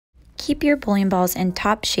Keep your bowling balls in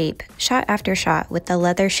top shape, shot after shot, with the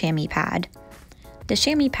leather chamois pad. The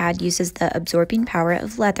chamois pad uses the absorbing power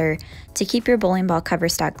of leather to keep your bowling ball cover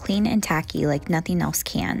stock clean and tacky like nothing else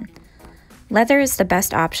can. Leather is the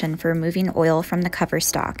best option for removing oil from the cover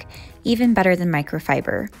stock, even better than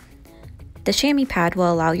microfiber. The chamois pad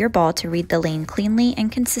will allow your ball to read the lane cleanly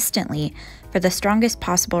and consistently for the strongest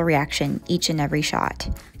possible reaction each and every shot.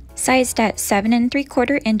 Sized at 7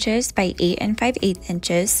 3/4 inches by 8 5/8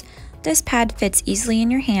 inches, this pad fits easily in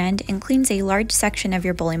your hand and cleans a large section of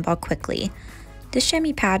your bowling ball quickly. The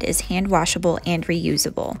chamois pad is hand washable and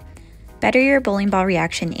reusable. Better your bowling ball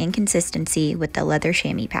reaction and consistency with the leather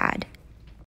chamois pad.